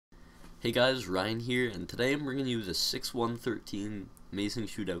Hey guys, Ryan here, and today I'm bringing you the 6-1-13 Amazing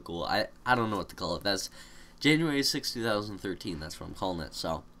Shootout goal. I don't know what to call it. That's January 6, 2013. That's what I'm calling it.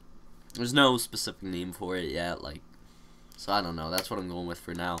 So there's no specific name for it yet. So I don't know. That's what I'm going with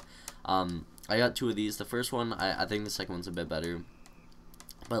for now. I got two of these. The first one, I think the second one's a bit better,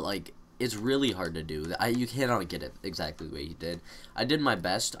 but it's really hard to do. You cannot get it exactly the way he did. I did my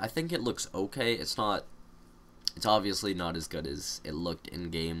best. I think it looks okay. It's obviously not as good as it looked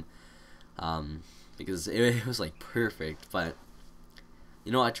in game. Because it was perfect, but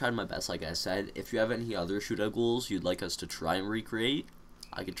I tried my best. Like I said, if you have any other shootout goals you'd like us to try and recreate,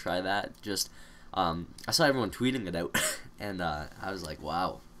 I could try that. Just I saw everyone tweeting it out and I was like,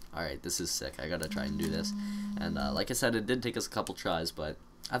 wow, alright, this is sick. I gotta try and do this. And like I said, it did take us a couple tries, but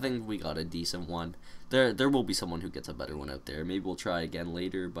I think we got a decent one. There will be someone who gets a better one out there. Maybe we'll try again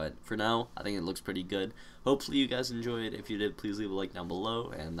later, but for now, I think it looks pretty good. Hopefully you guys enjoyed. If you did, please leave a like down below,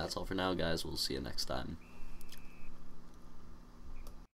 and that's all for now, guys. We'll see you next time.